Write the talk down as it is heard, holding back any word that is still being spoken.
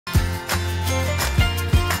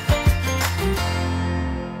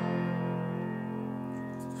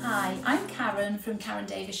Karen from Karen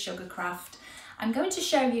Davies Sugarcraft. I'm going to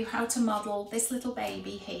show you how to model this little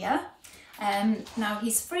baby here. Now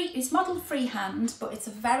he's modelled freehand, but it's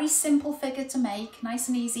a very simple figure to make, nice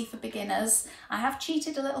and easy for beginners. I have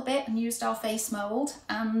cheated a little bit and used our face mould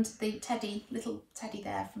and the little teddy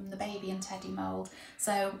there from the baby and teddy mould.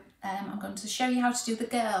 So I'm going to show you how to do the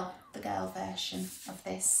girl version of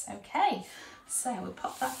this. Okay, so we'll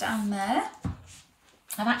pop that down there.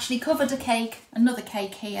 I've actually covered another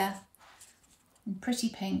cake here in pretty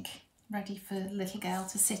pink, ready for the little girl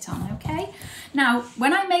to sit on. Okay, now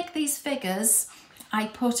when I make these figures, I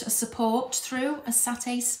put a support through a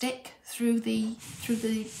satay stick through the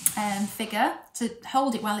figure to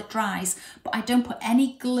hold it while it dries, but I don't put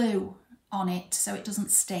any glue on it so it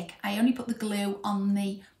doesn't stick. I only put the glue on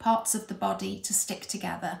the parts of the body to stick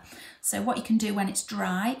together. So what you can do when it's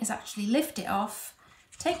dry is actually lift it off,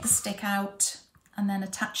 take the stick out, and then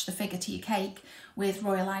attach the figure to your cake with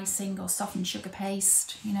royal icing or softened sugar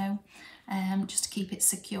paste, you know, just to keep it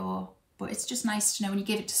secure. But it's just nice to know when you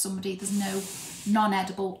give it to somebody there's no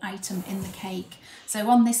non-edible item in the cake. So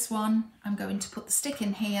on this one, I'm going to put the stick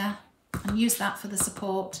in here and use that for the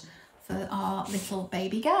support for our little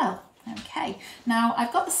baby girl. Okay, now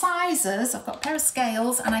I've got the sizes, I've got a pair of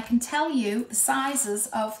scales, and I can tell you the sizes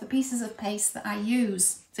of the pieces of paste that I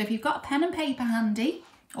use. So if you've got a pen and paper handy,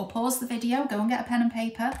 or pause the video, go and get a pen and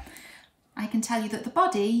paper, I can tell you that the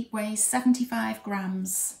body weighs 75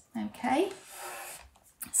 grams, okay?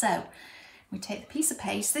 So we take the piece of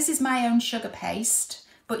paste. This is my own sugar paste,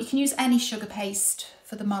 but you can use any sugar paste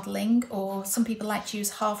for the modelling, or some people like to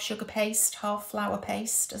use half sugar paste, half flour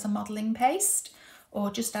paste as a modelling paste, or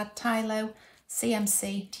just add Tylo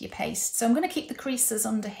CMC to your paste. So I'm going to keep the creases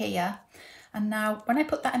under here, and now when I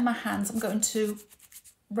put that in my hands, I'm going to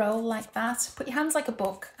roll like that. Put your hands like a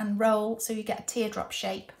book and roll so you get a teardrop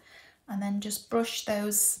shape, and then just brush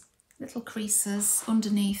those little creases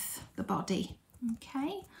underneath the body.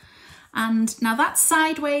 Okay, and now that's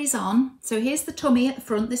sideways on. So here's the tummy at the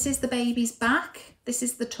front. This is the baby's back. This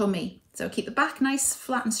is the tummy. So keep the back nice,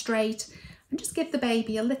 flat and straight, and just give the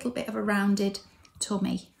baby a little bit of a rounded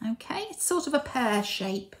tummy. Okay, it's sort of a pear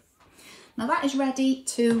shape. Now that is ready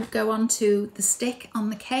to go onto the stick on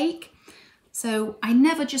the cake. So I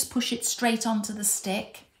never just push it straight onto the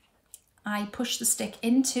stick. I push the stick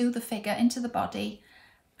into the figure, into the body,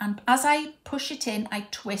 and as I push it in, I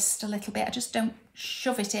twist a little bit. I just don't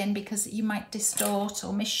shove it in because you might distort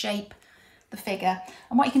or misshape the figure.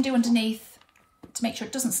 And what you can do underneath to make sure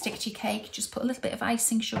it doesn't stick to your cake, just put a little bit of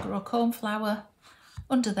icing sugar or corn flour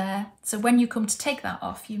under there. So when you come to take that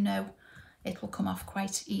off, you know it will come off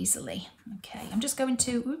quite easily. Okay, I'm just going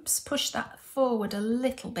to, push that forward a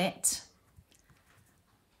little bit,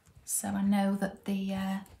 so I know that the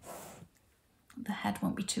head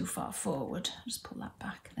won't be too far forward. Just pull that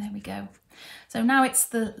back. There we go. So now it's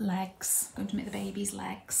the legs. I'm going to make the baby's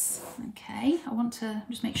legs. Okay, I want to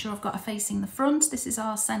just make sure I've got her facing the front. This is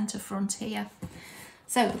our centre front here.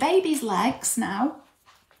 So the baby's legs now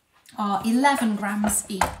are 11 grams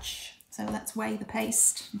each. So let's weigh the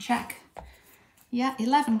paste and check. Yeah,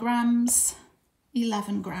 11 grams,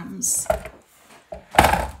 11 grams.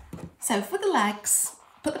 So for the legs,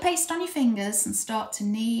 put the paste on your fingers and start to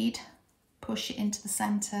knead, push it into the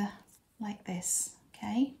centre like this,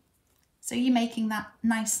 okay? So you're making that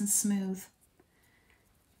nice and smooth.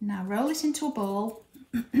 Now roll it into a ball.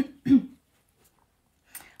 And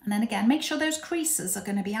then again, make sure those creases are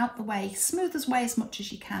going to be out the way, smooth as much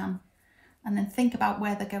as you can. And then think about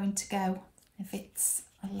where they're going to go if it's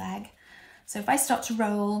a leg. So if I start to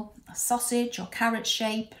roll a sausage or carrot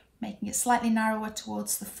shape, making it slightly narrower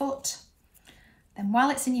towards the foot, then while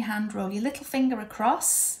it's in your hand, roll your little finger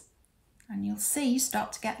across and you'll see you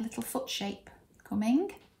start to get a little foot shape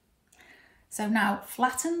coming. So now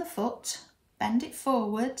flatten the foot, bend it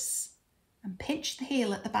forwards and pinch the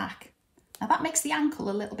heel at the back. Now that makes the ankle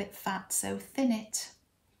a little bit fat, so thin it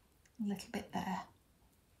a little bit there.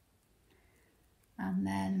 And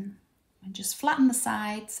then just flatten the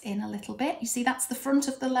sides in a little bit. You see that's the front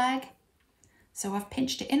of the leg. So I've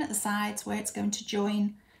pinched it in at the sides where it's going to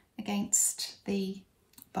join against the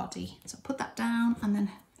body. So put that down and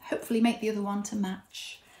then hopefully make the other one to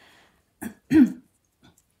match.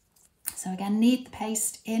 So again, knead the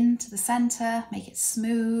paste into the centre, make it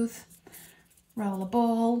smooth, roll a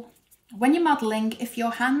ball. When you're modelling, if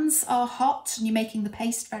your hands are hot and you're making the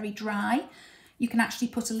paste very dry, you can actually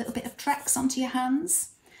put a little bit of Trex onto your hands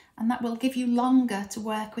and that will give you longer to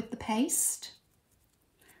work with the paste.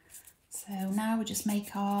 So now we just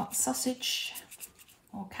make our sausage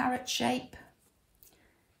or carrot shape,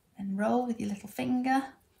 then roll with your little finger,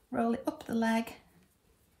 roll it up the leg,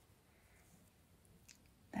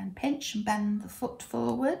 Then pinch and bend the foot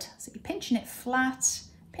forward. So you're pinching it flat,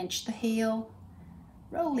 pinch the heel,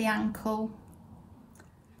 roll the ankle.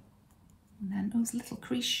 And then there's a little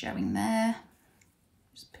crease showing there.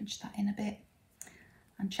 Just pinch that in a bit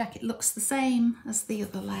and check it looks the same as the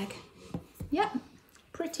other leg. Yep,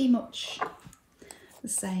 pretty much the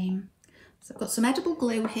same. So I've got some edible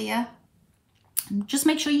glue here. And just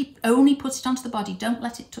make sure you only put it onto the body. Don't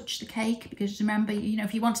let it touch the cake, because remember, you know,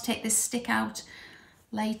 if you want to take this stick out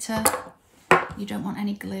later, you don't want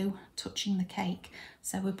any glue touching the cake.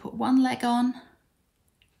 So we'll put one leg on.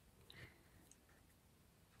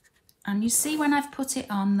 And you see when I've put it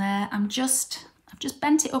on there, I've just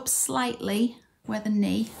bent it up slightly where the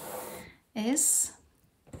knee is.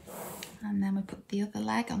 And then we put the other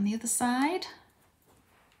leg on the other side.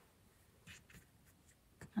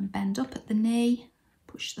 And bend up at the knee,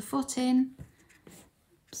 push the foot in.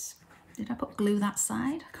 Oops. Did I put glue that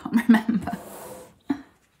side? I can't remember.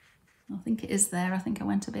 I think it is there. I think I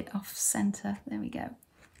went a bit off centre. There we go.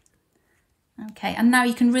 Okay, and now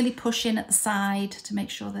you can really push in at the side to make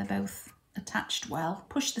sure they're both attached well.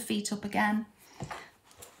 Push the feet up again.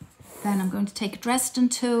 Then I'm going to take a Dresden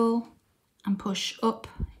tool and push up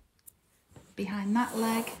behind that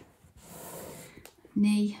leg,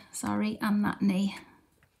 knee, sorry, and that knee.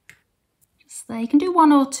 Just there. You can do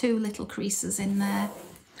 1 or 2 little creases in there.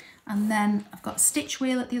 And then I've got a stitch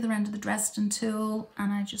wheel at the other end of the Dresden tool,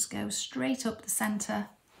 and I just go straight up the centre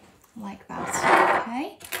like that.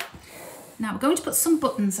 Okay. Now we're going to put some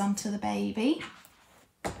buttons onto the baby,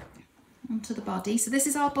 onto the body. So this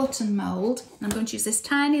is our button mould. And I'm going to use this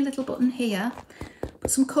tiny little button here,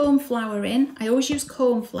 put some corn flour in. I always use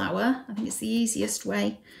corn flour. I think it's the easiest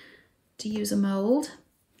way to use a mould.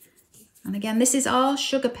 And again, this is our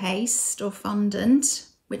sugar paste or fondant,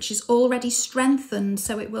 which is already strengthened,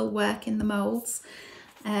 so it will work in the moulds.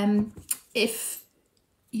 If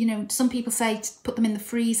you know, some people say to put them in the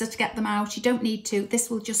freezer to get them out. You don't need to. This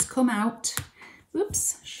will just come out.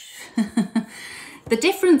 Oops. The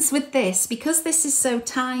difference with this, because this is so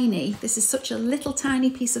tiny, this is such a little tiny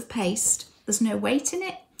piece of paste, there's no weight in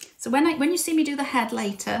it. So when you see me do the head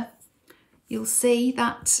later, you'll see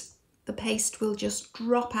that the paste will just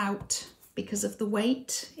drop out because of the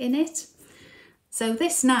weight in it. So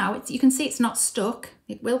this now, you can see it's not stuck.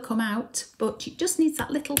 It will come out, but it just needs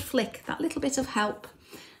that little flick, that little bit of help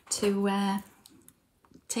to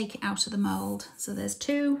take it out of the mould. So there's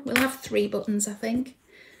 2, we'll have 3 buttons, I think.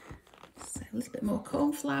 So a little bit more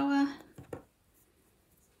corn flour,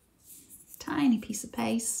 tiny piece of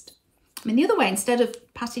paste. I mean, the other way, instead of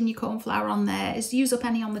patting your corn flour on there, is use up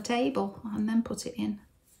any on the table and then put it in.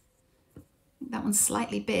 That one's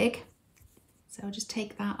slightly big, so I'll just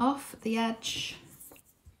take that off at the edge.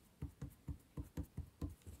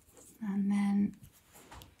 And then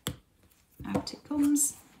out it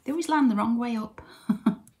comes. They always land the wrong way up.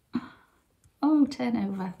 Oh, turn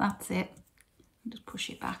over, that's it. Just push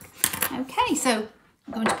it back. Okay, so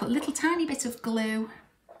I'm going to put a little tiny bit of glue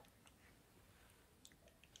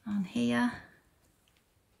on here.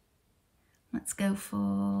 Let's go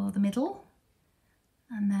for the middle.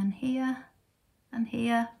 And then here and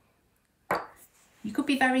here. You could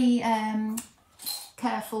be very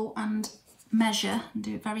careful and measure and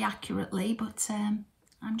do it very accurately, but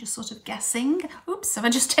I'm just sort of guessing. Oops, if I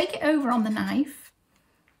just take it over on the knife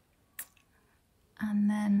and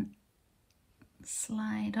then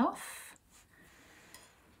slide off.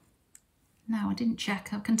 Now I didn't check,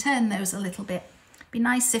 I can turn those a little bit. It'd be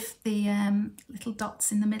nice if the little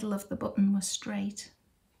dots in the middle of the button were straight.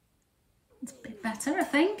 It's a bit better, I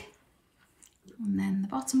think. And then the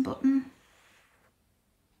bottom button.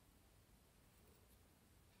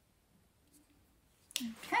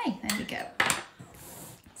 Okay, there we go.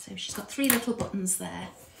 So she's got 3 little buttons there.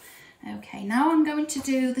 Okay, now I'm going to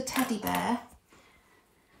do the teddy bear.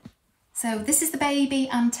 So this is the baby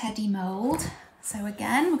and teddy mould. So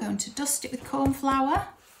again, we're going to dust it with corn flour.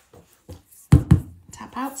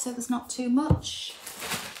 Tap out so there's not too much.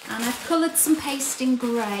 And I've coloured some paste in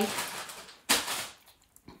grey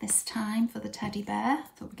this time for the teddy bear.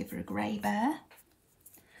 Thought we'd give her a grey bear.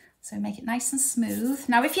 So make it nice and smooth.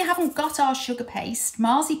 Now, if you haven't got our sugar paste,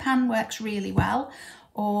 marzipan works really well,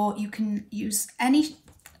 or you can use any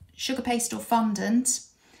sugar paste or fondant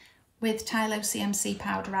with Tylo CMC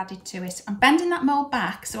powder added to it. I'm bending that mould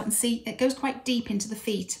back so I can see it goes quite deep into the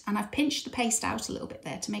feet, and I've pinched the paste out a little bit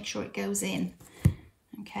there to make sure it goes in.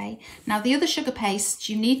 Okay, now the other sugar paste,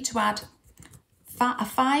 you need to add a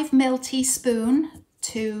 5ml teaspoon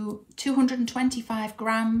to 225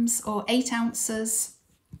 grams or 8 ounces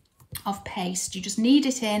of paste. You just knead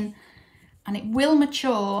it in and it will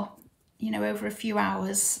mature, you know, over a few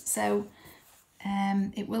hours. So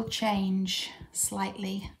it will change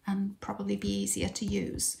slightly and probably be easier to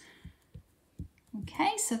use.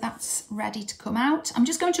 Okay, so that's ready to come out. I'm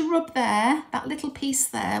just going to rub there. That little piece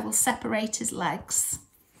there will separate his legs.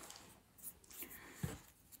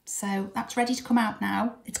 So that's ready to come out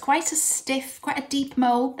now. It's quite a stiff, quite a deep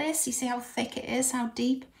mould this. You see how thick it is, how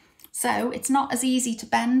deep? So it's not as easy to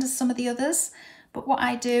bend as some of the others. But what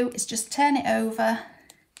I do is just turn it over,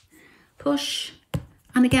 push,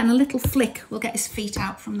 and again, a little flick will get his feet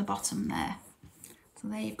out from the bottom there. So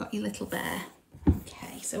there you've got your little bear.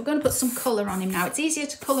 Okay, so we're going to put some colour on him now. It's easier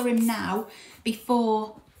to colour him now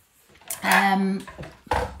before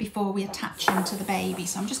we attach him to the baby.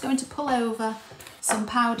 So I'm just going to pull over some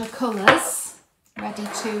powder colours, ready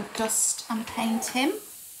to dust and paint him.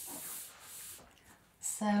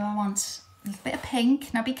 So I want a little bit of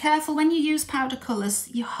pink. Now be careful when you use powder colours,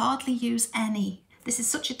 you hardly use any. This is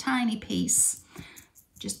such a tiny piece.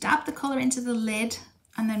 Just dab the colour into the lid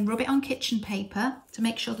and then rub it on kitchen paper to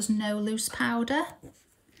make sure there's no loose powder.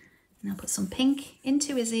 And I'll put some pink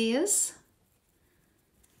into his ears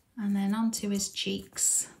and then onto his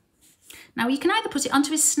cheeks. Now you can either put it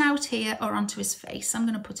onto his snout here or onto his face. I'm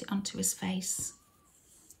going to put it onto his face.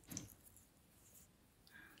 A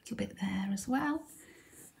little bit there as well.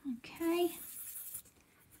 Okay.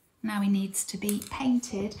 Now he needs to be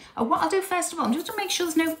painted. Oh, what I'll do first of all, just to make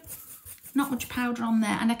sure there's not much powder on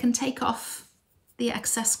there, and I can take off the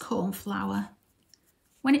excess corn flour.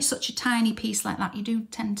 When it's such a tiny piece like that, you do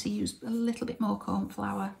tend to use a little bit more corn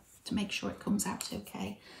flour to make sure it comes out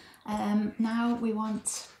okay. Now we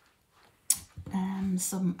want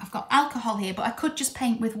I've got alcohol here, but I could just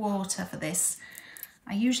paint with water for this.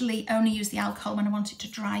 I usually only use the alcohol when I want it to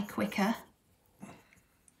dry quicker.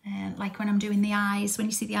 Like when I'm doing the eyes, when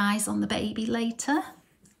you see the eyes on the baby later.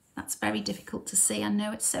 That's very difficult to see. I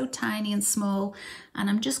know it's so tiny and small, and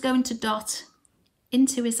I'm just going to dot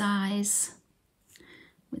into his eyes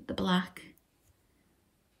with the black.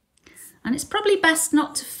 And it's probably best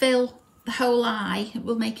not to fill the whole eye. It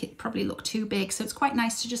will make it probably look too big. So it's quite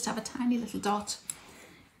nice to just have a tiny little dot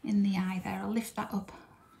in the eye there. I'll lift that up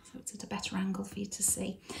so it's at a better angle for you to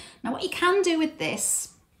see. Now what you can do with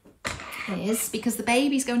this is, because the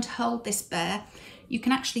baby's going to hold this bear, you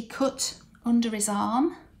can actually cut under his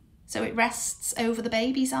arm so it rests over the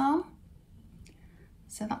baby's arm.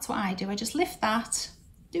 So that's what I do. I just lift that,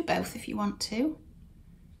 do both if you want to.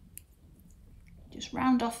 Just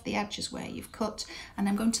round off the edges where you've cut, and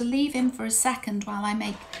I'm going to leave him for a second while I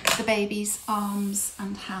make the baby's arms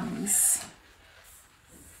and hands.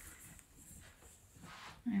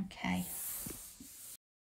 Okay.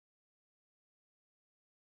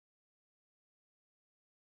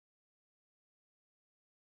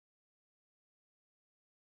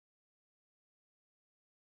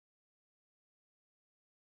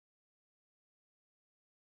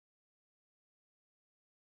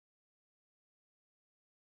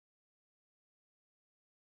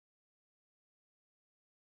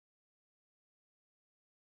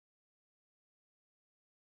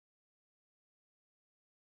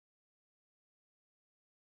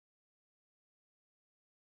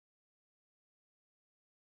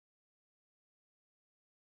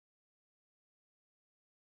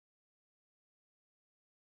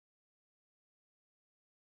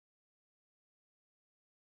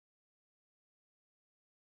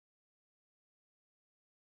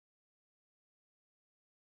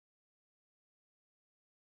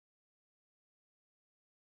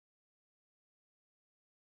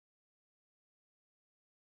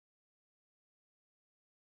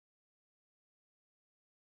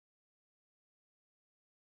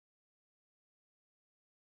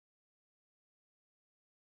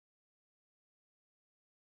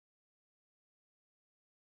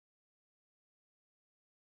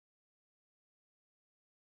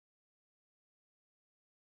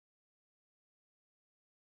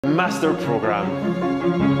 Master program.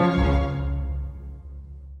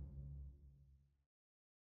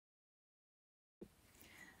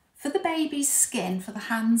 For the baby's skin, for the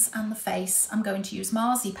hands and the face, I'm going to use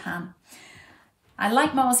marzipan. I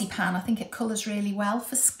like marzipan. I think it colours really well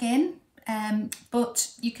for skin,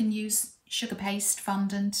 but you can use sugar paste,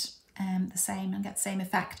 fondant, the same, and get the same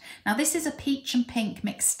effect. Now this is a peach and pink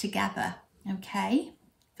mixed together, okay,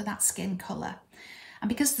 for that skin colour. And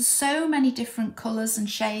because there's so many different colours and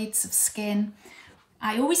shades of skin,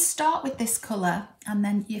 I always start with this colour, and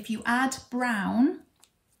then if you add brown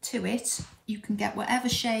to it, you can get whatever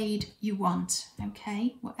shade you want,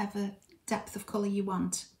 okay? Whatever depth of colour you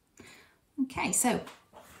want. Okay, so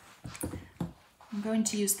I'm going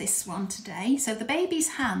to use this one today. So the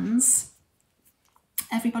baby's hands,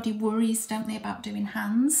 everybody worries, don't they, about doing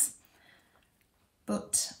hands?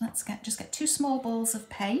 But let's just get 2 small balls of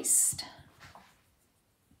paste.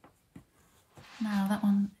 Now that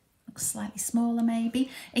one looks slightly smaller maybe.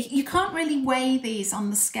 You can't really weigh these on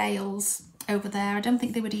the scales over there. I don't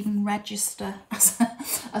think they would even register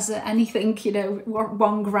as anything, you know,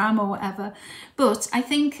 1 gram or whatever. But I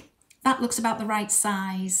think that looks about the right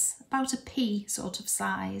size, about a pea sort of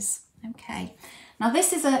size. Okay. Now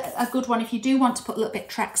this is a good one if you do want to put a little bit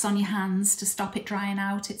Trex on your hands to stop it drying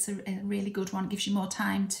out. It's a really good one. It gives you more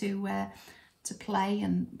time to play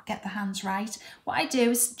and get the hands right. What I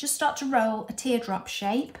do is just start to roll a teardrop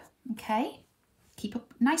shape. Okay. Keep a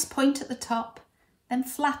nice point at the top, then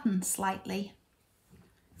flatten slightly.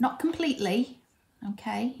 Not completely.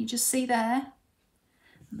 Okay. You just see there.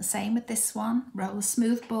 And the same with this one. Roll a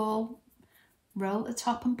smooth ball, roll at the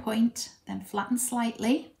top and point, then flatten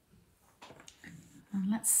slightly. And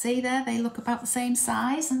let's see there, they look about the same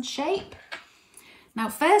size and shape. Now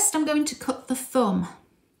first I'm going to cut the thumb.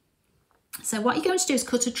 So what you're going to do is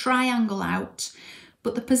cut a triangle out,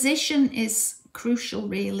 but the position is crucial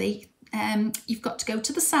really. You've got to go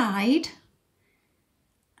to the side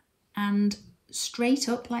and straight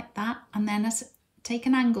up like that, and then take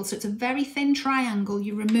an angle. So it's a very thin triangle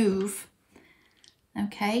you remove.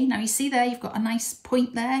 Okay, now you see there, you've got a nice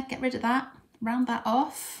point there. Get rid of that, round that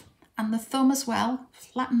off. And the thumb as well,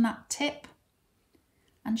 flatten that tip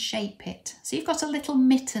and shape it. So you've got a little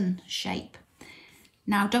mitten shape.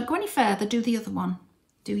 Now don't go any further, do the other one.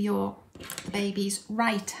 Do the baby's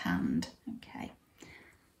right hand. Okay,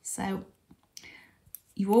 so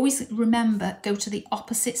you always remember, go to the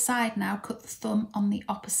opposite side now, cut the thumb on the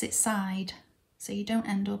opposite side. So you don't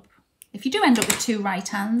end up, if you do end up with 2 right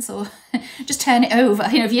hands, or just turn it over,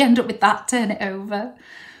 you know, if you end up with that, turn it over.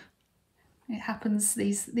 It happens,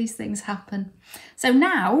 these things happen. So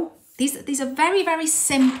now, these are very, very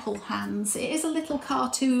simple hands. It is a little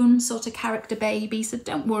cartoon sort of character baby, so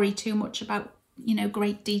don't worry too much about, you know,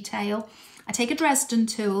 great detail. I take a Dresden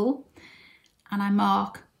tool and I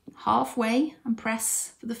mark halfway and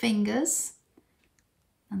press for the fingers.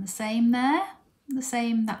 And the same there, and the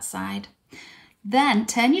same that side. Then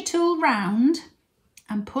turn your tool round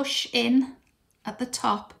and push in at the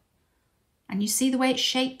top. And you see the way it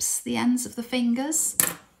shapes the ends of the fingers.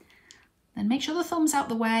 Then make sure the thumb's out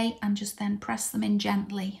the way and just then press them in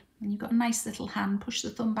gently. And you've got a nice little hand. Push the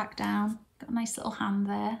thumb back down. Got a nice little hand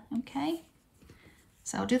there. Okay.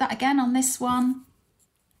 So I'll do that again on this one.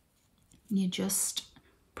 You just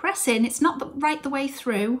press in. It's not right the way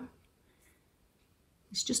through.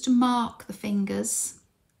 It's just to mark the fingers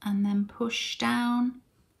and then push down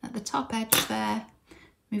at the top edge there.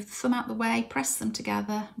 Move the thumb out the way, press them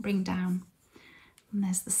together, bring down. And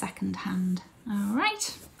there's the second hand. All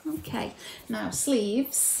right, okay. Now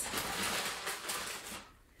sleeves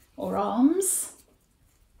or arms.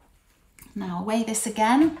 Now I'll weigh this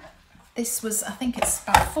again. This was, I think it's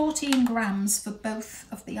about 14 grams for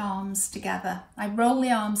both of the arms together. I roll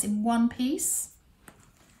the arms in one piece.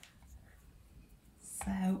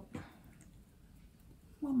 So,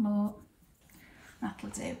 one more, that'll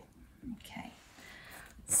do. Okay,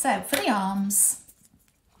 so for the arms,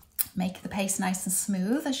 make the paste nice and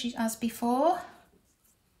smooth as before.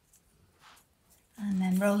 And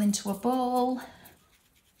then roll into a ball.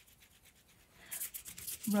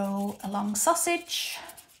 Roll a long sausage.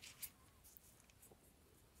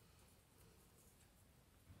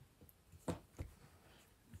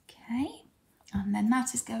 Okay, and then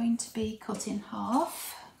that is going to be cut in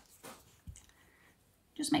half.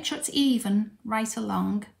 Just make sure it's even right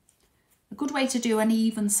along. A good way to do an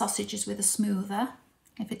even sausage is with a smoother,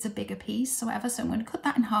 if it's a bigger piece or whatever. So I'm going to cut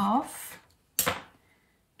that in half.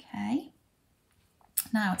 Okay.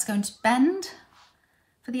 Now it's going to bend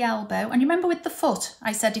for the elbow. And remember with the foot,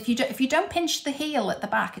 I said if you don't pinch the heel at the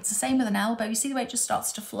back, it's the same with an elbow. You see the way it just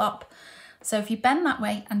starts to flop. So if you bend that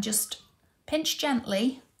way and just pinch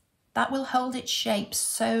gently, that will hold its shape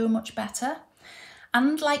so much better.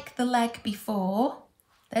 And like the leg before,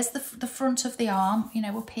 there's the front of the arm, you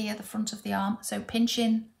know, up here, the front of the arm. So pinch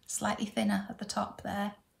in slightly thinner at the top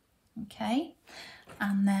there. Okay.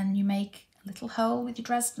 And then you make a little hole with your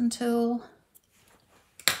Dresden tool,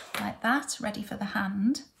 like that, ready for the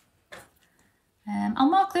hand. I'll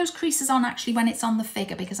mark those creases on actually when it's on the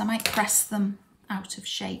figure, because I might press them out of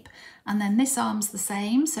shape. And then this arm's the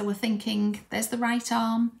same. So we're thinking there's the right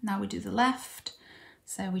arm. Now we do the left.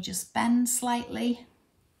 So we just bend slightly,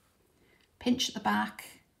 pinch at the back,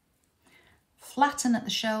 flatten at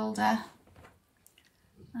the shoulder,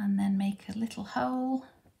 and then make a little hole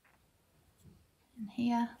in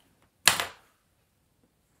here.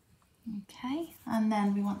 Okay, and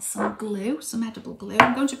then we want some glue, some edible glue.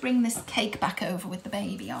 I'm going to bring this cake back over with the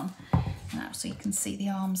baby on. Now, so you can see the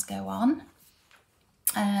arms go on.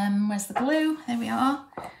 Where's the glue? There we are.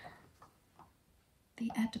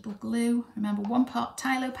 The edible glue. Remember, 1 part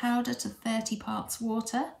Tylo powder to 30 parts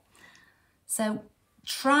water. So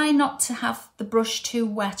try not to have the brush too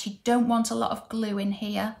wet. You don't want a lot of glue in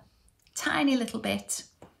here. Tiny little bit.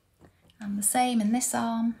 And the same in this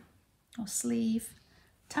arm or sleeve.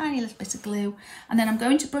 Tiny little bit of glue. And then I'm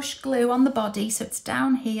going to brush glue on the body, so it's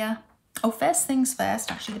down here. Oh, first things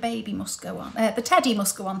first, actually the baby must go on. The teddy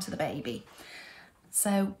must go on to the baby.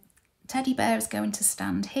 So teddy bear is going to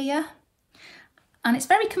stand here. And it's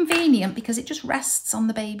very convenient because it just rests on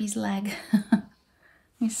the baby's leg.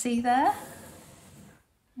 You see there?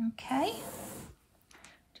 Okay.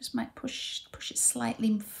 Just might push it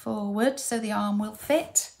slightly forward so the arm will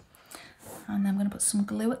fit. And then I'm going to put some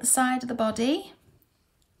glue at the side of the body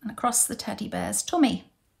and across the teddy bear's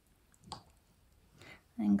tummy.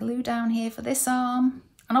 And glue down here for this arm.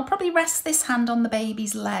 And I'll probably rest this hand on the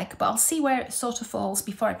baby's leg, but I'll see where it sort of falls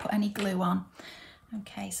before I put any glue on.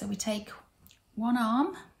 Okay, so we take one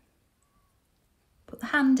arm, put the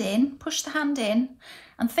hand in, push the hand in,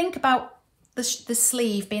 and think about the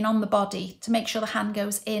sleeve being on the body to make sure the hand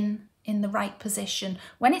goes in the right position.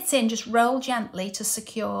 When it's in, just roll gently to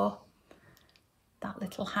secure that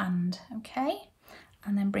little hand, okay?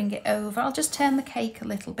 And then bring it over. I'll just turn the cake a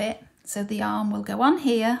little bit. So the arm will go on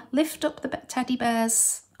here, lift up the teddy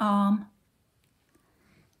bear's arm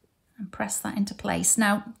and press that into place.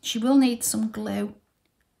 Now, she will need some glue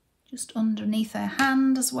just underneath her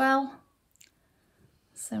hand as well.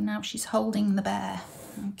 So now she's holding the bear,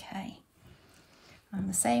 okay. And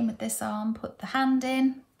the same with this arm, put the hand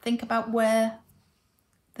in, think about where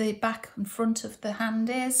the back and front of the hand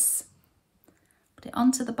is, put it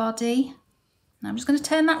onto the body. Now I'm just going to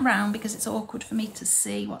turn that round because it's awkward for me to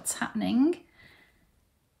see what's happening.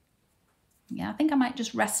 Yeah, I think I might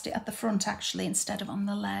just rest it at the front actually instead of on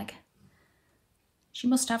the leg. She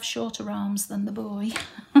must have shorter arms than the boy.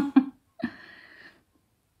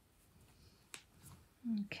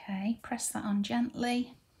 Okay, press that on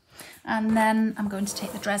gently. And then I'm going to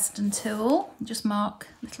take the Dresden tool and just mark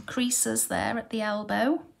little creases there at the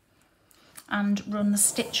elbow and run the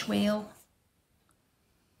stitch wheel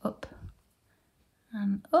up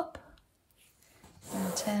and up,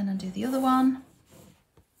 and turn and do the other one.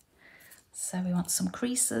 So we want some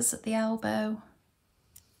creases at the elbow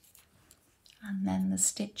and then the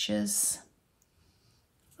stitches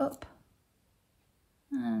up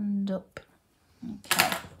and up.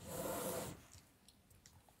 Okay.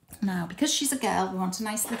 Now, because she's a girl, we want a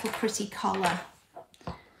nice little pretty collar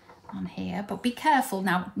on here, but be careful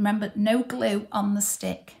now. Remember, no glue on the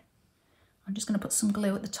stick. I'm just going to put some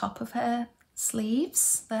glue at the top of her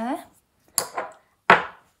sleeves there.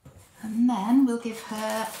 And then we'll give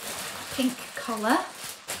her a pink collar.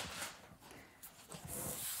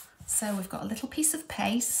 So we've got a little piece of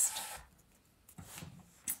paste.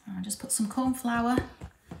 I'll just put some corn flour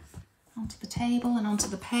onto the table and onto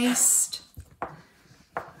the paste.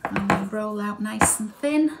 And then roll out nice and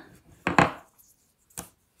thin.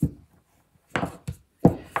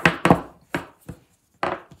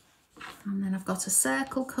 And then I've got a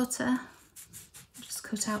circle cutter. Just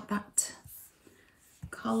cut out that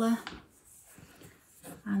collar.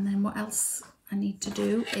 And then what else I need to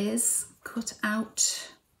do is cut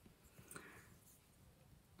out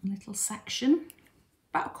a little section,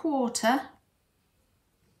 about a quarter.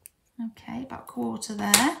 Okay, about a quarter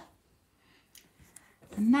there.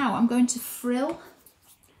 And now I'm going to frill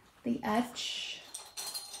the edge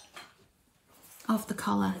of the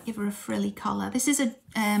collar, give her a frilly collar. This is a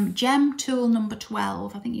gem tool number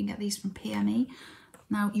 12. I think you can get these from PME.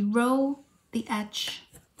 Now you roll the edge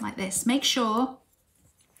like this. Make sure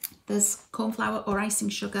there's corn flour or icing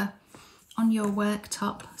sugar on your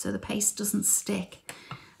worktop so the paste doesn't stick.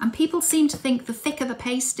 And people seem to think the thicker the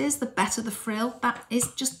paste is, the better the frill. That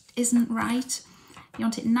just isn't right. You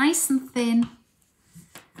want it nice and thin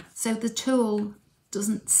so the tool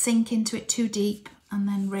doesn't sink into it too deep and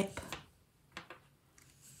then rip.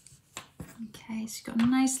 Okay, so you've got a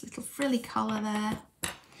nice little frilly collar there.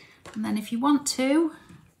 And then if you want to,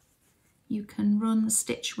 you can run the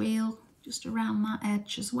stitch wheel just around that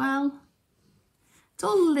edge as well. It's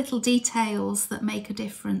all the little details that make a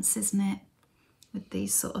difference, isn't it, with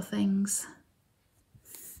these sort of things.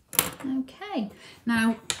 Okay,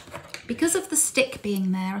 now because of the stick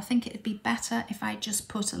being there, I think it'd be better if I just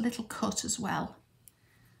put a little cut as well,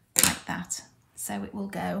 like that. So it will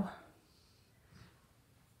go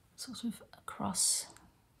sort of across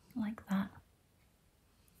like that.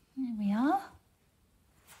 There we are.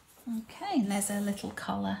 Okay, and there's a little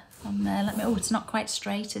collar on there. Oh, it's not quite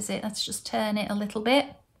straight, is it? Let's just turn it a little bit.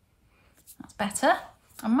 That's better.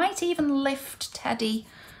 I might even lift Teddy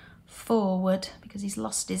forward because he's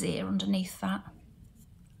lost his ear underneath that.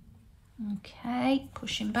 Okay,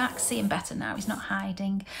 push him back, see him better now, he's not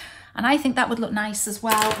hiding. And I think that would look nice as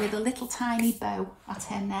well with a little tiny bow at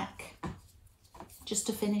her neck, just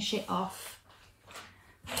to finish it off.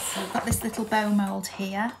 So I've got this little bow mould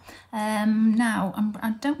here. Now,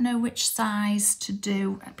 I don't know which size to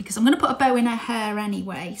do because I'm going to put a bow in her hair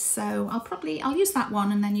anyway. So I'll use that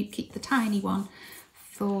one, and then you keep the tiny one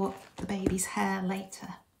for the baby's hair later.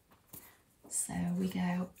 So we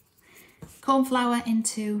go corn flour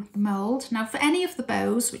into the mould. Now for any of the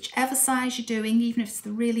bows, whichever size you're doing, even if it's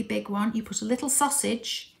the really big one, you put a little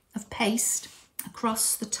sausage of paste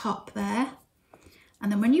across the top there.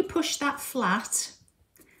 And then when you push that flat,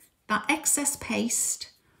 that excess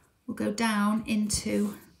paste will go down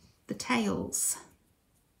into the tails.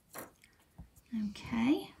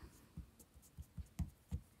 Okay.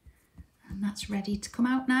 And that's ready to come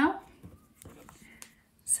out now.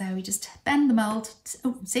 So we just bend the mould.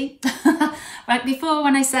 Oh, see? Right, before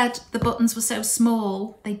when I said the buttons were so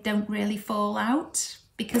small, they don't really fall out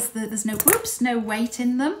because there's no weight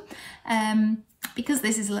in them. Because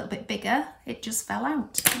this is a little bit bigger, it just fell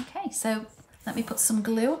out. Okay, so let me put some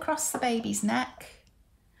glue across the baby's neck.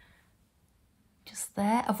 Just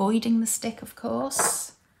there, avoiding the stick, of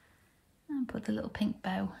course. And put the little pink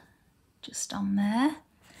bow just on there.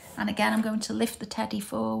 And again, I'm going to lift the teddy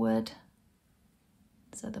forward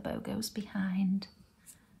so the bow goes behind.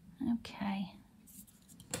 Okay,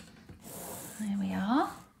 there we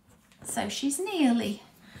are. So she's nearly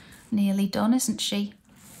done, isn't she?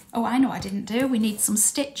 Oh, I know what I didn't do. We need some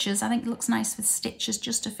stitches. I think it looks nice with stitches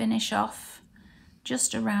just to finish off,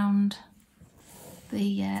 just around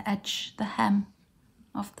the edge, the hem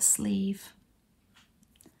of the sleeve.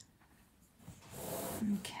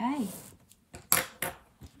 Okay,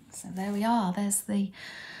 so there we are. There's the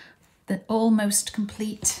almost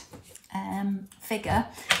complete figure.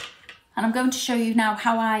 And I'm going to show you now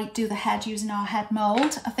how I do the head using our head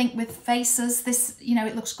mould. I think with faces, this, you know,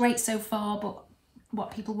 it looks great so far, but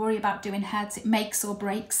what people worry about doing heads, it makes or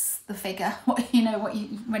breaks the figure,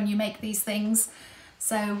 when you make these things.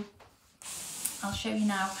 So I'll show you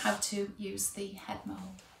now how to use the head mould.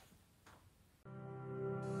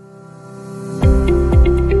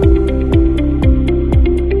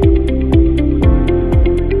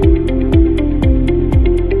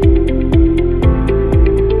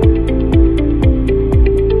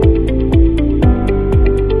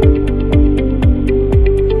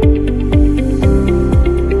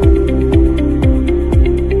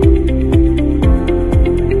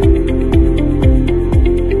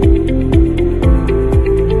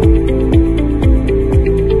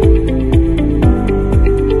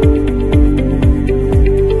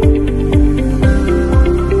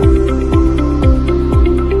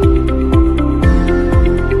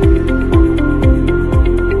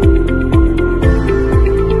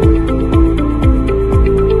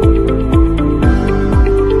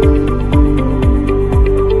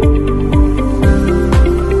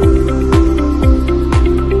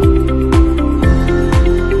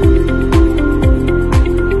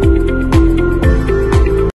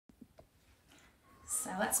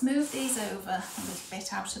 Let's move these over a little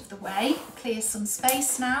bit out of the way, clear some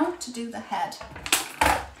space now to do the head.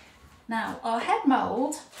 Now our head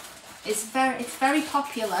mould is very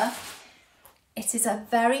popular. It is a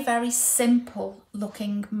very simple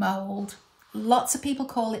looking mould. Lots of people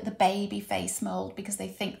call it the baby face mould because they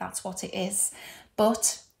think that's what it is,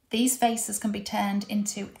 but these faces can be turned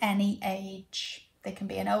into any age. They can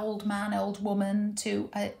be an old man, old woman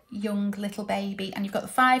to a young little baby, and you've got the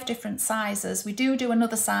 5 different sizes. We do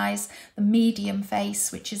another size, the medium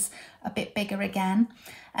face, which is a bit bigger again.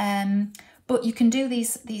 But you can do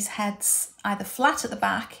these heads either flat at the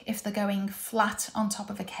back if they're going flat on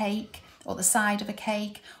top of a cake or the side of a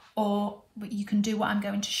cake, or you can do what I'm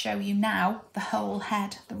going to show you now, the whole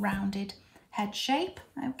head, the rounded head shape.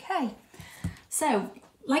 Okay, so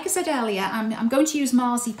like I said earlier, I'm going to use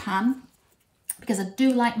marzipan, because I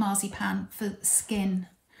do like marzipan for skin.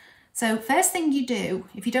 So first thing you do,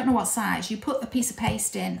 if you don't know what size, you put a piece of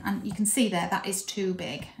paste in, and you can see there that is too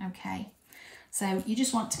big, okay? So you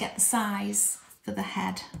just want to get the size for the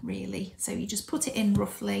head, really. So you just put it in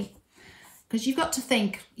roughly, because you've got to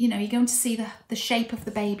think, you know, you're going to see the shape of the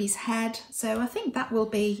baby's head. So I think that will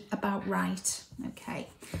be about right, okay?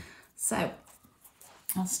 So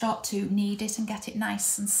I'll start to knead it and get it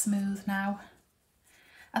nice and smooth now.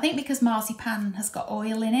 I think because marzipan has got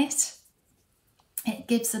oil in it, it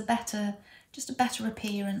gives just a better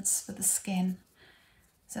appearance for the skin.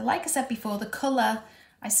 So like I said before, the colour,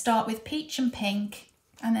 I start with peach and pink,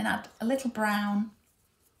 and then add a little brown,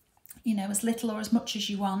 you know, as little or as much as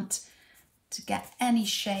you want to get any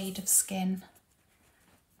shade of skin.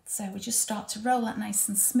 So we just start to roll that nice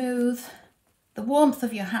and smooth. The warmth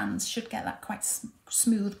of your hands should get that quite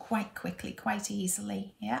smooth quite quickly, quite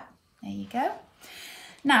easily. Yeah, there you go.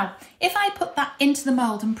 Now, if I put that into the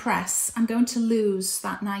mould and press, I'm going to lose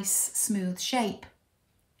that nice smooth shape.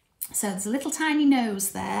 So there's a little tiny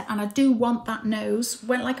nose there, and I do want that nose,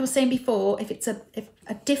 when, like I was saying before, if it's a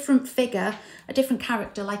different figure, a different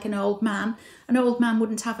character, like an old man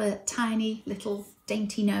wouldn't have a tiny little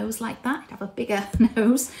dainty nose like that. He'd have a bigger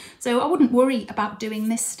nose. So I wouldn't worry about doing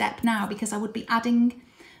this step now, because I would be adding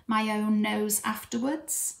my own nose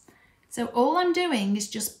afterwards. So all I'm doing is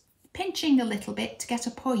just pinching a little bit to get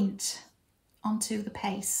a point onto the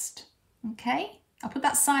paste. Okay, I'll put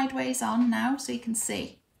that sideways on now so you can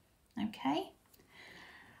see. Okay,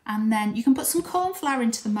 and then you can put some corn flour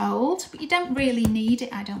into the mould, but you don't really need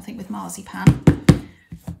it, I don't think, with marzipan.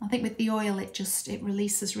 I think with the oil it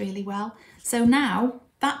releases really well. So now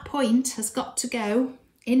that point has got to go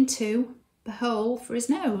into the hole for his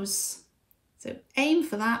nose. So aim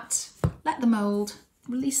for that, let the mould,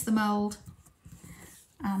 release the mould,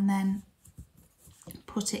 and then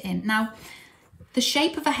put it in. Now, the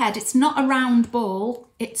shape of a head, it's not a round ball,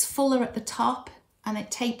 it's fuller at the top and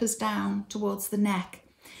it tapers down towards the neck.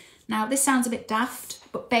 Now, this sounds a bit daft,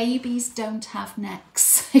 but babies don't have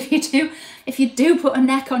necks. If you do put a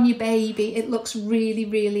neck on your baby, it looks really,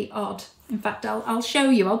 really odd. In fact, I'll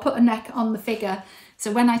show you, I'll put a neck on the figure.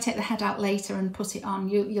 So when I take the head out later and put it on,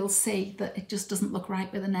 you'll see that it just doesn't look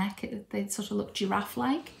right with a neck. They sort of look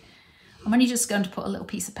giraffe-like. And when you're just going to put a little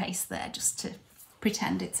piece of paste there just to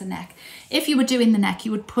pretend it's a neck. If you were doing the neck,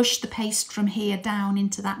 you would push the paste from here down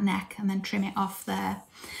into that neck and then trim it off there.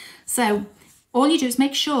 So all you do is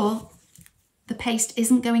make sure the paste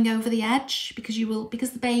isn't going over the edge, because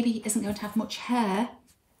the baby isn't going to have much hair,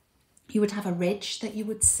 you would have a ridge that you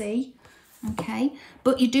would see. Okay,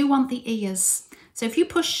 but you do want the ears. So if you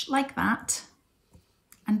push like that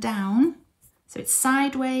and down, so it's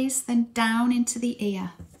sideways, then down into the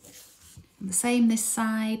ear. And the same this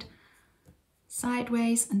side,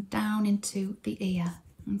 sideways and down into the ear.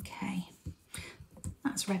 Okay,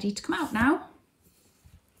 that's ready to come out now.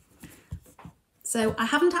 So I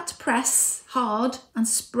haven't had to press hard and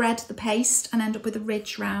spread the paste and end up with a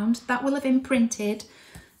ridge round. That will have imprinted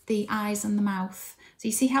the eyes and the mouth. So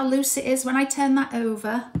you see how loose it is? When I turn that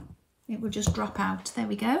over, it will just drop out. There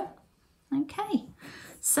we go. Okay,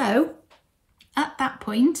 so at that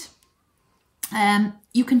point,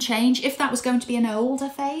 you can change. If that was going to be an older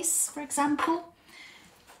face, for example,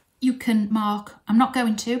 you can mark, I'm not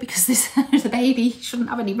going to, because the baby shouldn't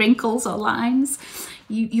have any wrinkles or lines.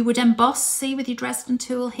 You would emboss, see, with your Dresden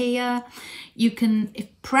tool here. You can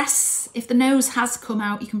if the nose has come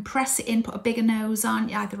out, you can press it in, put a bigger nose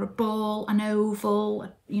on, either a ball, an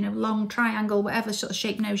oval, long triangle, whatever sort of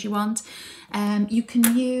shape nose you want. You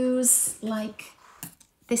can use like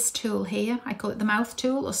this tool here, I call it the mouth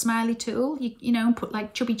tool or smiley tool. You put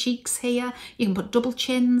like chubby cheeks here. You can put double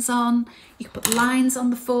chins on. You can put lines on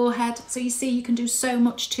the forehead. So you see, you can do so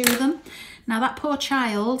much to them. Now that poor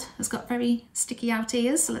child has got very sticky out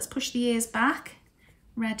ears, so let's push the ears back.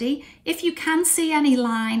 Ready? If you can see any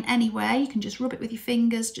line anywhere, you can just rub it with your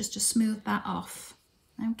fingers just to smooth that off.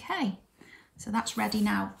 Okay, so that's ready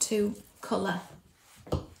now to colour,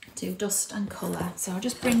 to dust and colour. So I'll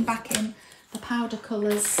just bring back in the powder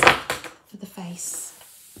colours for the face.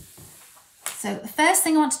 So the first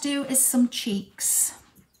thing I want to do is some cheeks.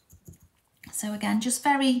 So again, just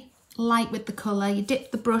very light with the colour. You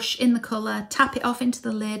dip the brush in the colour, tap it off into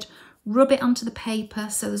the lid, rub it onto the paper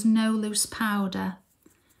so there's no loose powder.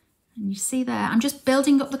 And you see there, I'm just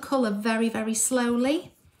building up the colour very, very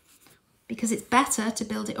slowly, because it's better to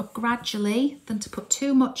build it up gradually than to put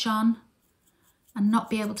too much on and not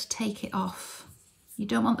be able to take it off. You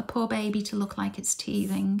don't want the poor baby to look like it's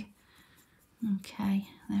teething. Okay,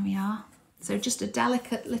 there we are. So just a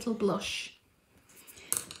delicate little blush.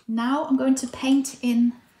 Now I'm going to paint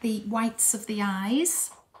in the whites of the eyes.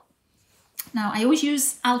 Now I always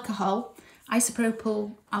use alcohol,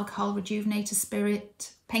 isopropyl alcohol rejuvenator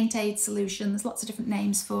spirit, paint aid solution. There's lots of different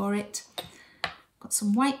names for it. Got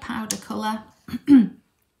some white powder colour.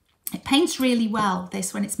 It paints really well,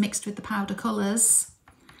 this, when it's mixed with the powder colours,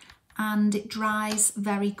 and it dries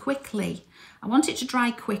very quickly. I want it to dry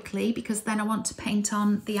quickly because then I want to paint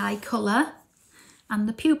on the eye colour and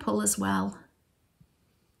the pupil as well.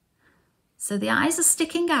 So the eyes are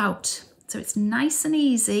sticking out, so it's nice and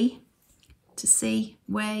easy to see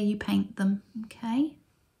where you paint them, okay?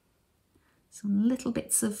 Some little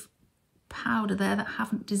bits of powder there that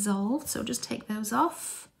haven't dissolved, so just take those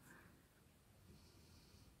off.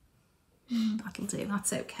 That'll do,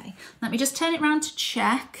 that's okay. Let me just turn it around to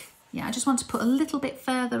check. Yeah, I just want to put a little bit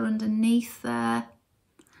further underneath there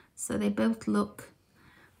so they both look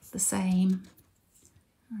the same.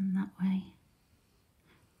 And that way.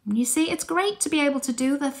 And you see, it's great to be able to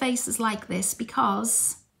do their faces like this,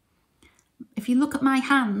 because if you look at my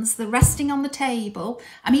hands, they're resting on the table.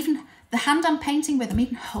 The hand I'm painting with, I'm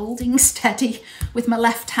even holding steady with my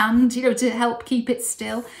left hand, you know, to help keep it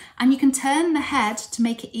still. And you can turn the head to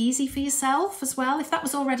make it easy for yourself as well. If that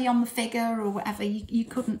was already on the figure or whatever, you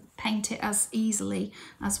couldn't paint it as easily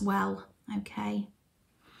as well, okay?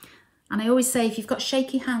 And I always say, if you've got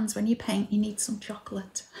shaky hands when you paint, you need some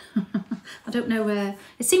chocolate. I don't know where,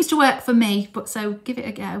 it seems to work for me, but so give it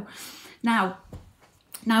a go. Now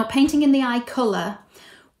painting in the eye colour,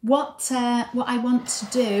 what I want to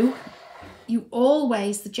do, you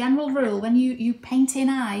always, the general rule when you paint in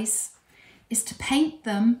eyes is to paint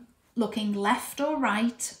them looking left or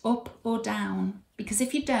right, up or down. Because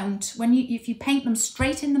if you don't, if you paint them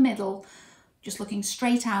straight in the middle, just looking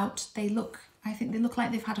straight out, I think they look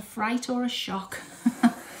like they've had a fright or a shock.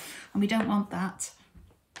 And we don't want that.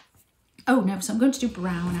 Oh no, so I'm going to do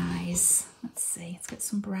brown eyes. Let's see, let's get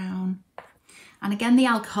some brown. And again, the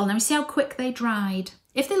alcohol. Now you see how quick they dried.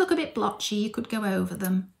 If they look a bit blotchy, you could go over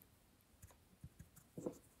them.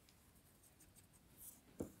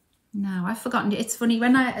 Now, I've forgotten. It's funny,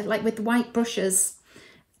 when like with the white brushes,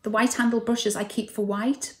 the white handle brushes I keep for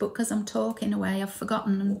white, but because I'm talking away, I've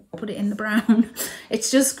forgotten and put it in the brown. It's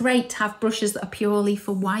just great to have brushes that are purely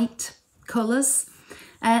for white colours.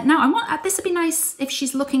 Now, this would be nice if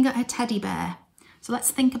she's looking at her teddy bear. So let's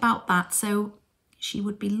think about that. So she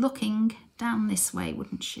would be looking down this way,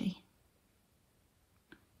 wouldn't she?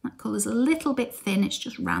 That colour's a little bit thin. It's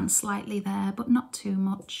just ran slightly there, but not too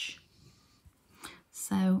much.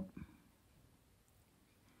 So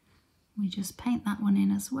we just paint that one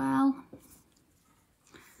in as well.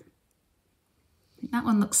 I think that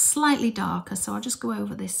one looks slightly darker, so I'll just go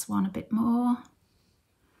over this one a bit more.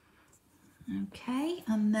 Okay,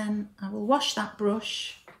 and then I will wash that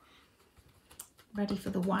brush, ready for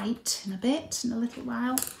the white in a little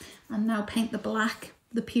while. And now paint the black,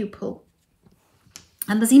 the pupil.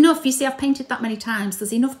 And there's enough, you see I've painted that many times,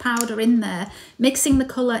 there's enough powder in there. Mixing the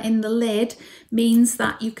colour in the lid means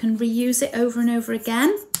that you can reuse it over and over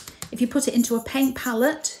again. If you put it into a paint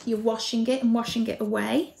palette, you're washing it and washing it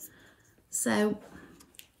away. So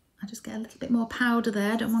I just get a little bit more powder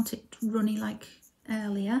there, I don't want it runny like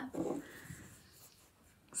earlier.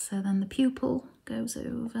 So then the pupil goes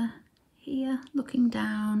over here, looking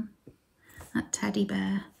down at teddy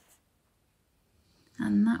bear.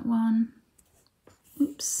 And that one,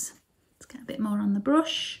 oops, let's get a bit more on the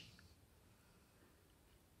brush.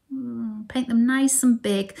 Paint them nice and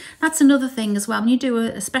big. That's another thing as well, when you do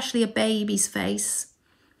especially a baby's face,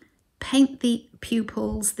 paint the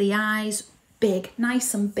pupils, the eyes big,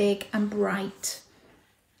 nice and big and bright.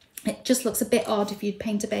 It just looks a bit odd if you'd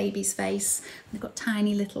paint a baby's face. They've got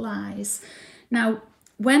tiny little eyes. Now,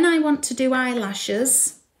 when I want to do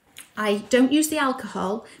eyelashes, I don't use the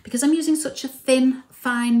alcohol because I'm using such a thin,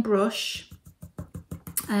 fine brush.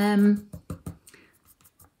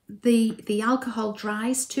 The alcohol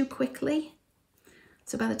dries too quickly.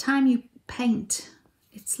 So by the time you paint,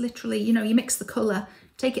 it's literally, you know, you mix the colour,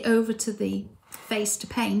 take it over to the face to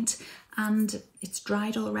paint, and it's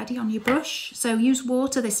dried already on your brush. So use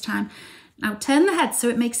water this time. Now turn the head so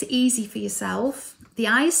it makes it easy for yourself. The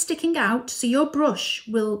eye is sticking out, so your brush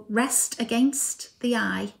will rest against the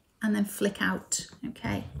eye and then flick out,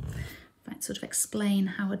 okay? If I sort of explain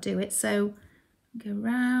how I do it. So go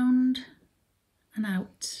round and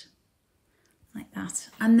out like that.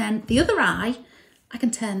 And then the other eye, I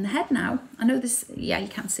can turn the head now. I know this, yeah, you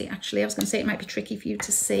can't see it actually. I was going to say it might be tricky for you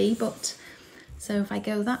to see, but so if I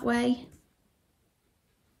go that way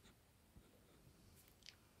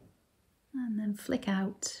and then flick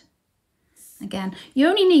out again. You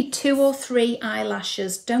only need 2 or 3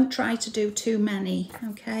 eyelashes. Don't try to do too many,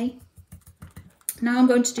 okay? Now I'm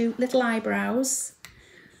going to do little eyebrows.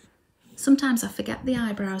 Sometimes I forget the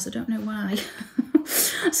eyebrows, I don't know why.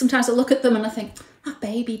 Sometimes I look at them and I think, that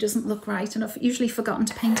baby doesn't look right, and I've usually forgotten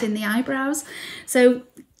to paint in the eyebrows. So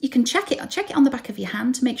you can check it on the back of your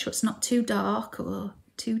hand to make sure it's not too dark or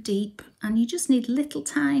too deep, and you just need little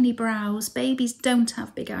tiny brows. Babies don't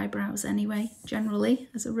have big eyebrows anyway, generally,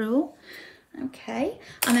 as a rule. Okay,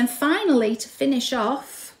 and then finally, to finish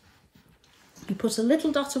off, you put a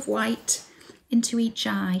little dot of white into each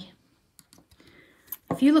eye.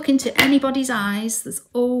 If you look into anybody's eyes, there's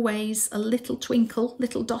always a little twinkle,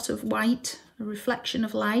 little dot of white, a reflection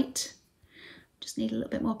of light. Just need a little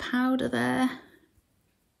bit more powder there.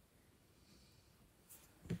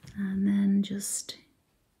 And then just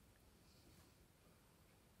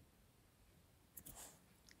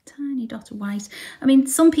tiny dot of white. I mean,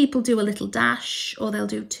 some people do a little dash, or they'll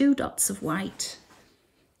do 2 dots of white.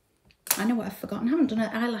 I know what I've forgotten. I haven't done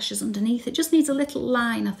her eyelashes underneath. It just needs a little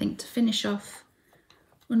line, I think, to finish off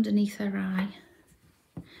underneath her eye.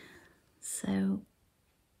 So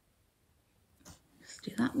let's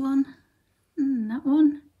do that one and that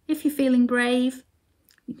one. If you're feeling brave,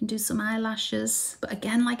 you can do some eyelashes. But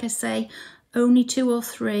again, like I say, only 2 or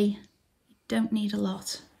 3. You don't need a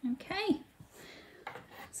lot. Okay.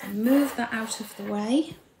 So move that out of the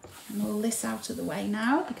way, and all this out of the way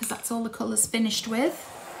now, because that's all the colours finished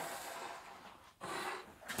with.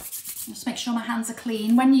 Just make sure my hands are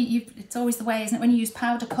clean. When it's always the way, isn't it? When you use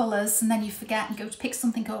powder colours and then you forget and go to pick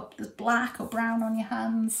something up, there's black or brown on your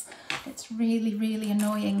hands. It's really, really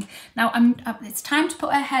annoying. Now, it's time to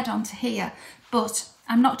put her head onto here, but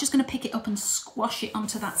I'm not just going to pick it up and squash it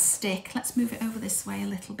onto that stick. Let's move it over this way a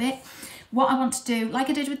little bit. What I want to do, like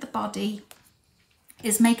I did with the body,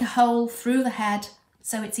 is make a hole through the head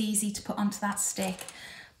so it's easy to put onto that stick.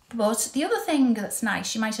 But the other thing that's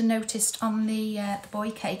nice, you might have noticed on the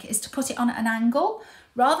boy cake, is to put it on at an angle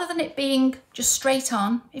rather than it being just straight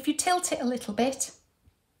on. If you tilt it a little bit,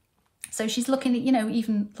 so she's looking at, you know,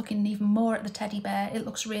 looking even more at the teddy bear, it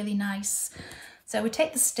looks really nice. So we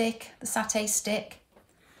take the stick, the satay stick,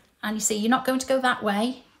 and you see you're not going to go that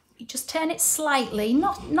way. You just turn it slightly,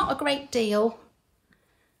 not a great deal,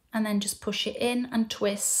 and then just push it in and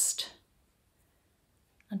twist.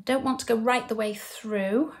 I don't want to go right the way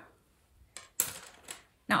through.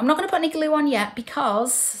 Now, I'm not going to put any glue on yet,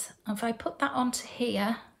 because if I put that onto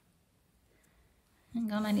here, hang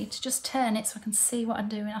on, I need to just turn it so I can see what I'm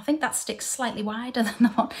doing. I think that stick's slightly wider than the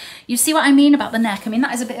one. You see what I mean about the neck? I mean,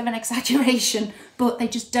 that is a bit of an exaggeration, but they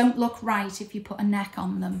just don't look right if you put a neck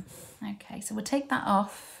on them. Okay, so we'll take that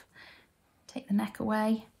off, take the neck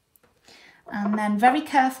away, and then very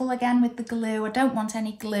careful again with the glue. I don't want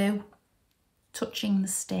any glue touching the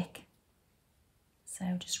stick. So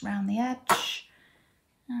just round the edge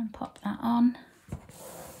and pop that on.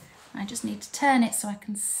 I just need to turn it so I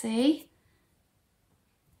can see.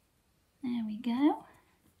 There we go.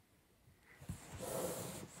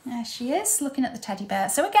 There she is, looking at the teddy bear.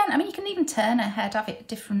 So again, I mean, you can even turn her head, have it a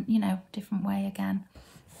different, you know, different way again.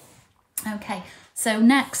 Okay, so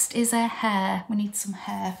next is her hair. We need some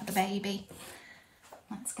hair for the baby.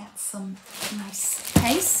 Let's get some nice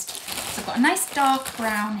paste. So I've got a nice dark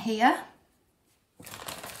brown here.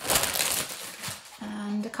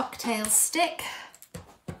 And a cocktail stick.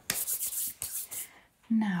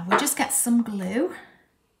 Now we'll just get some glue.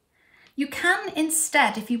 You can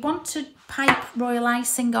instead, if you want to pipe royal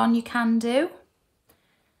icing on, you can do.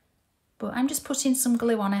 But I'm just putting some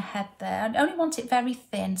glue on her head there. I only want it very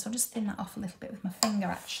thin, so I'll just thin that off a little bit with my finger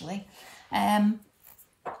actually.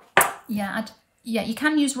 Yeah, you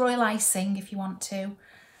can use royal icing if you want to.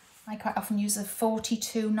 I quite often use a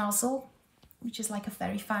 42 nozzle, which is like a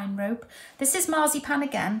very fine rope. This is marzipan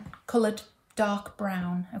again, coloured dark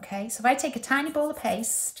brown, okay? So if I take a tiny ball of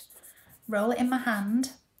paste, roll it in my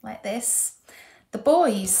hand like this. The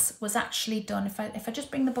boy's was actually done, if I just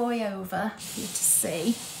bring the boy over for you to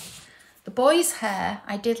see, the boy's hair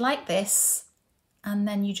I did like this, and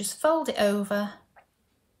then you just fold it over,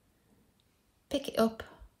 pick it up.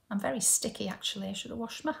 I'm very sticky actually, I should have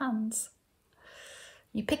washed my hands.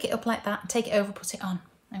 You pick it up like that and take it over, put it on.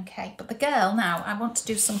 Okay, but the girl now, I want to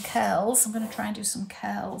do some curls. I'm going to try and do some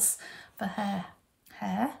curls for her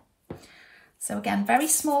hair. So again, very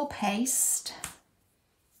small paste.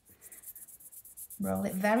 Roll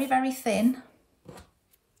it very, very thin.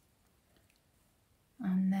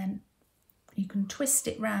 And then you can twist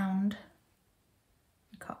it round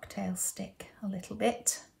the cocktail stick a little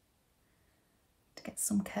bit to get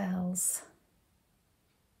some curls.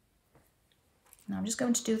 Now I'm just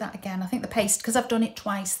going to do that again. I think the paste, because I've done it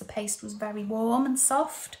twice, the paste was very warm and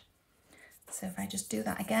soft. So if I just do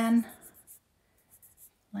that again,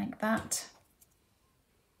 like that.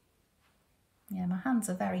 Yeah, my hands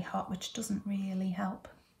are very hot, which doesn't really help.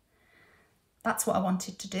 That's what I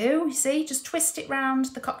wanted to do. You see, just twist it round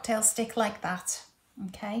the cocktail stick like that.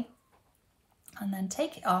 Okay. And then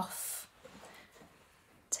take it off,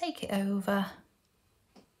 take it over,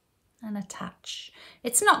 and attach.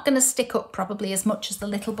 It's not going to stick up probably as much as the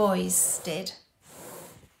little boys did.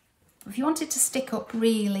 If you want it to stick up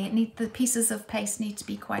really, the pieces of paste need to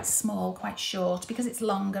be quite small, quite short, because it's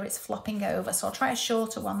longer, it's flopping over. So I'll try a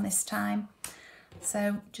shorter one this time.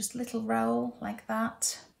 So just little roll like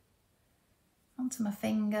that onto my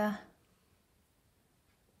finger.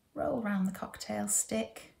 roll around the cocktail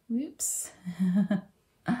stick. Oops.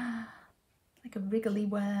 Like a wriggly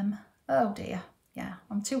worm. Oh dear. Yeah,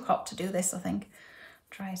 I'm too hot to do this, I think.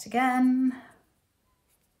 Try it again.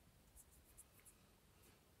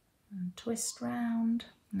 And twist round.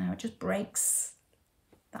 Now it just breaks.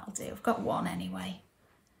 That'll do. I've got one anyway.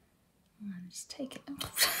 And just take it.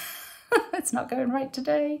 It's not going right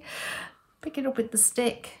today. Pick it up with the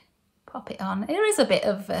stick. Pop it on. There is a bit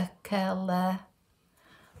of a curl there.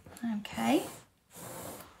 Okay.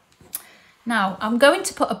 Now I'm going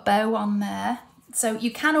to put a bow on there. So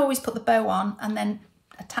you can always put the bow on and then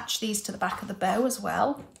attach these to the back of the bow as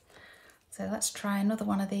well. So let's try another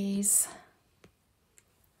one of these.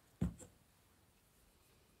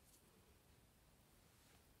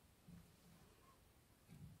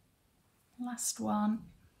 Last one.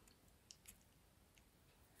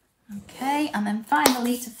 Okay, and then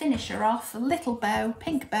finally to finish her off, a little bow,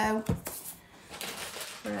 pink bow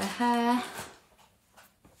for her hair.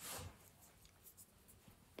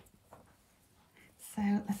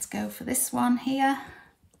 So let's go for this one here.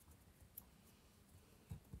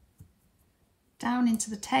 Down into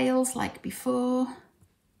the tails like before.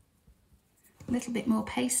 A little bit more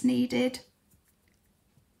paste needed.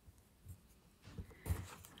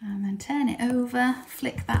 And then turn it over,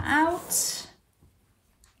 flick that out.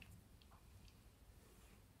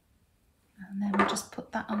 And then we'll just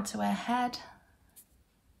put that onto her head.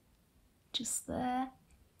 Just there.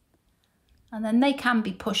 And then they can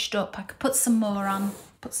be pushed up. I could put some more on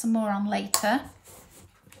later.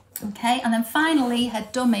 Okay, and then finally her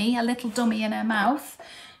dummy, a little dummy in her mouth.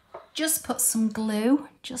 Just put some glue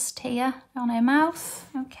just here on her mouth,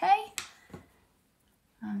 okay?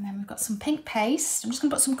 And then we've got some pink paste. I'm just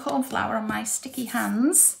gonna put some corn flour on my sticky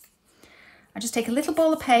hands. I just take a little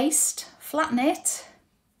ball of paste, flatten it,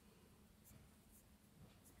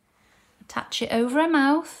 attach it over her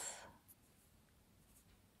mouth.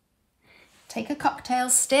 Take a cocktail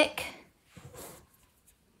stick,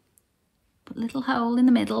 put a little hole in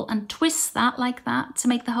the middle and twist that like that to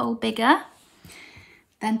make the hole bigger.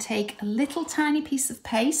 Then take a little tiny piece of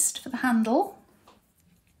paste for the handle,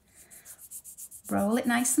 roll it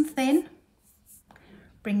nice and thin,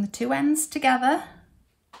 bring the two ends together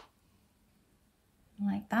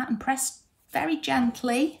like that and press very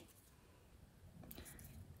gently.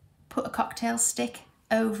 Put a cocktail stick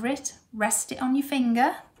over it, rest it on your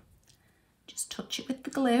finger. Just touch it with the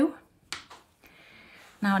glue.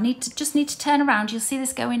 Now I just need to turn around. You'll see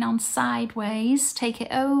this going on sideways. Take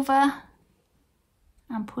it over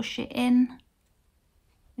and push it in.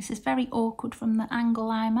 This is very awkward from the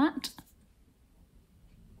angle I'm at.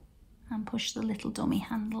 And push the little dummy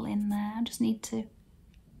handle in there. I just need to,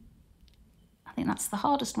 I think that's the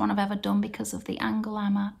hardest one I've ever done because of the angle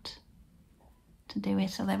I'm at to do it.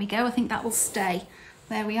 So there we go. I think that will stay.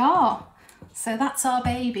 There we are. So that's our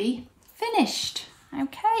baby finished.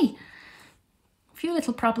 Okay, a few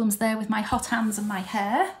little problems there with my hot hands and my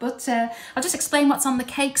hair, but I'll just explain what's on the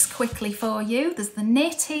cakes quickly for you. There's the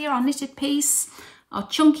knit here, our knitted piece, our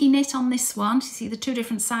chunky knit on this one. You see the two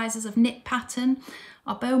different sizes of knit pattern,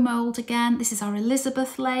 our bow mould again. This is our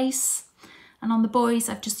Elizabeth lace, and on the boys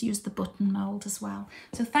I've just used the button mould as well.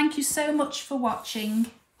 So thank you so much for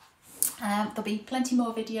watching. There'll be plenty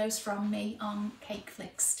more videos from me on Cake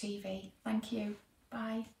Flicks TV. Thank you.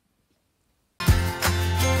 Bye.